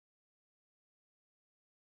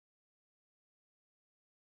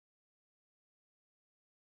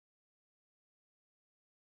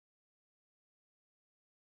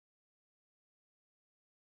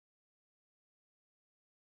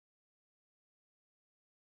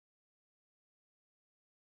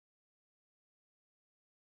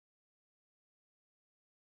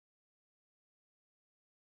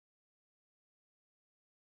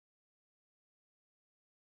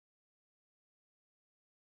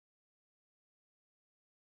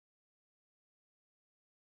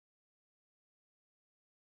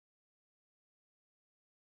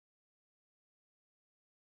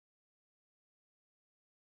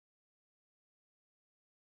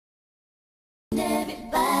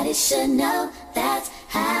Everybody should know that's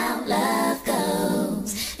how love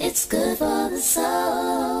goes. It's good for the soul.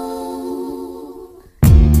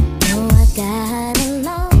 Oh, I got a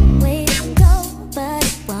long way to go, but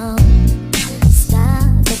it won't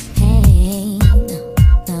stop the pain.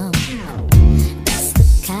 No, that's the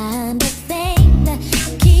kind of thing that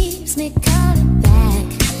keeps me coming back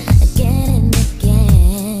again and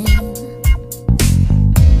again.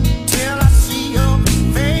 Till I see your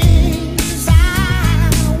face,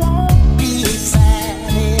 I won't be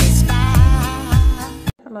satisfied.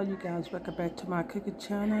 Hello you guys, welcome back to my cooking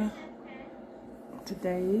channel.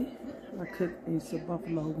 Today I cooked me some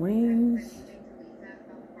buffalo wings.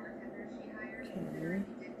 Okay.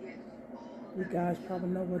 You guys probably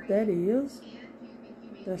know what that is.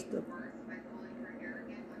 That's the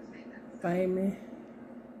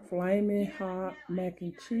flaming hot mac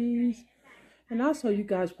and cheese. And also you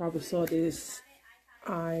guys probably saw this.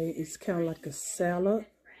 It's kind of like a salad.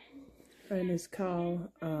 And it's called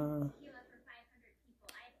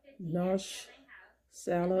Nourish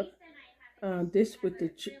salad. This with the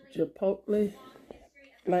Chipotle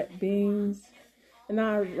black beans, and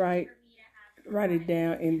I write it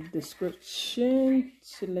down in the description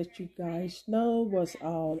to let you guys know what's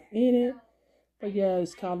all in it. But yeah,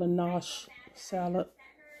 it's called a Nourish salad.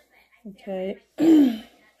 Okay.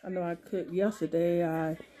 I know I cooked yesterday.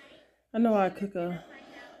 I know I cooked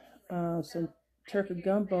some turkey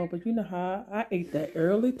gumbo, but you know how I ate that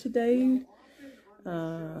early today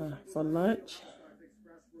for lunch.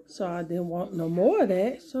 So I didn't want no more of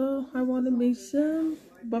that. So I wanted me some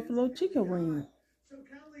buffalo chicken wing.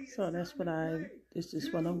 So that's what this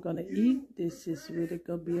is what I'm going to eat. This is really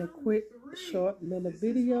going to be a quick, short little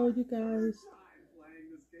video, you guys.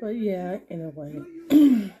 But yeah, anyway.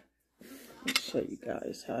 Let's show you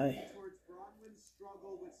guys how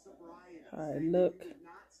I look.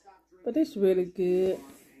 But it's really good.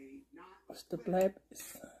 It's the black.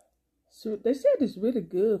 So they said it's really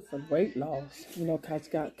good for weight loss, you know, cause it's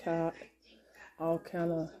got all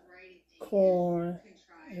kind of corn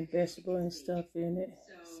and vegetable and stuff in it.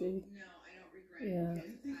 See, yeah.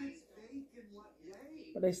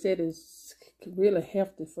 But they said it's really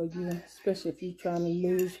healthy for you, especially if you're trying to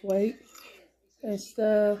lose weight and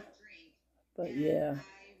stuff. But yeah.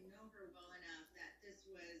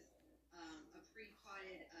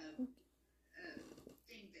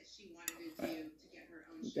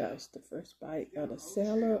 You guys, the first bite of the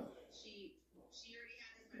salad.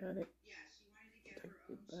 Got it. Take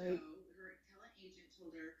a bite.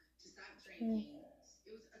 Okay.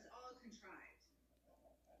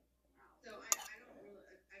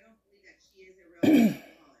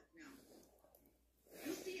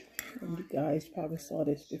 And you guys probably saw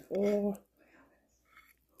this before.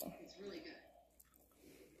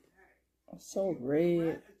 It's so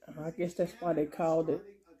red. I guess that's why they called it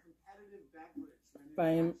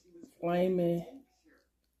Flamin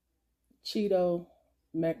Cheeto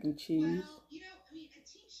mac and cheese. Well, you know, I mean, a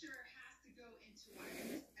teacher has to go into what I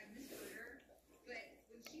misheard her, but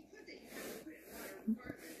when she put it, you have to put it farther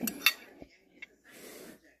than the water.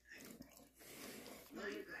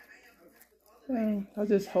 I mean, it's a science project. I'm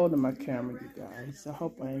just holding my camera, you guys. I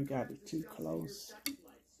hope I ain't got it too close.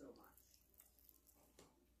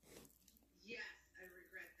 Yes, I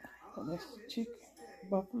regret that. Oh, that's the chicken,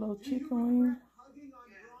 buffalo chicken wing.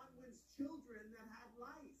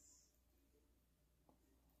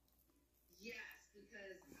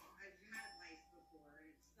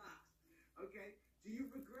 Do you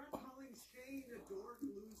regret calling Shane a dork,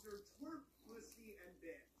 loser, twerp, pussy, and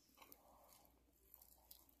bitch?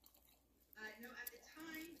 No, at the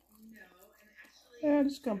time, no. And actually, yeah,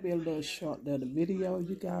 this is gonna be a little short little video,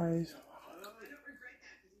 you guys. I don't regret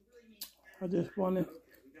that because it really makes. I just wanted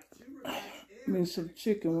me some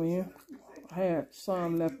chicken wing. I had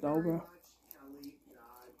some left over.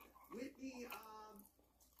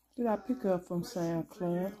 Did I pick up from Sam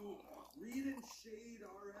Clan? Reed and Shade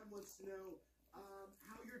RM wants to know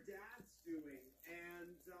how your dad's doing,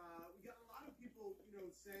 and we got a lot of people, you know,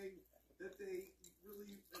 saying that they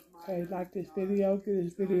really admire. Hey, like this video, give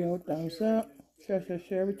this video a thumbs up.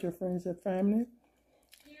 Share with your friends and family.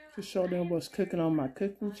 To show them what's cooking on my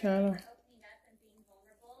cooking channel.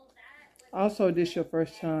 Also, if this is your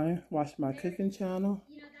first time watching my cooking channel,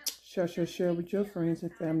 share with your friends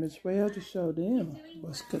and family as well to show them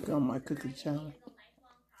what's cooking on my cooking channel.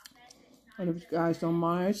 And if you guys don't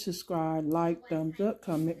mind, subscribe, like, thumbs up,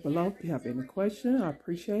 comment below if you have any questions. I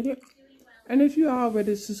appreciate it. And if you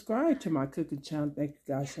already subscribed to my cooking channel, thank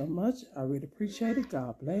you guys so much. I really appreciate it.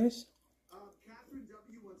 God bless. Catherine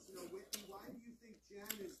W. wants to know, Whitney, why do you think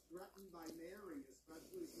Jen is threatened by Mary,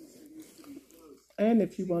 especially since they used to be close? And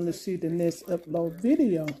if you want to see the next upload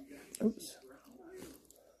video, oops,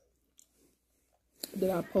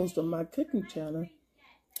 that I post on my cooking channel,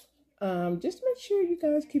 just make sure you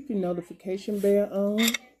guys keep your notification bell on,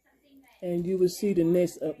 and you will see the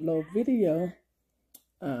next upload video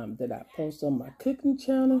that I post on my cooking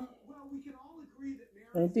channel.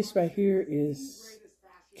 And this right here is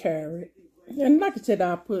carrot, and like I said,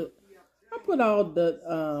 I put all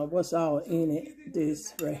the what's all in it.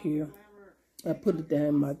 This right here, I put it down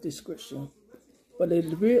in my description. But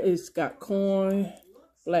it's got corn,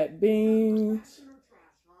 black beans,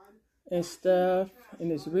 and stuff,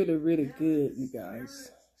 and it's really, really good, you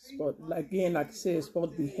guys. Again, like I said, it's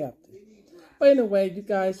supposed to be healthy. But anyway, you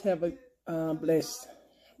guys have a blessed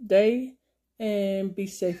day, and be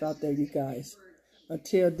safe out there, you guys.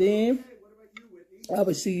 Until then, I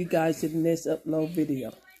will see you guys in the next upload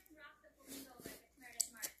video.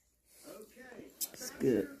 It's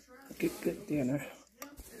good. Good dinner.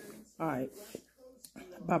 All right.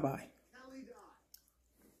 Bye-bye.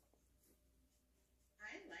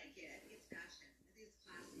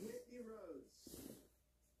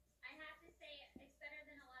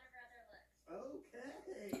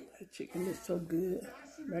 The chicken is so good.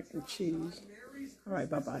 Mac and cheese. All right,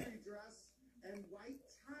 bye-bye.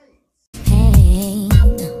 Hey.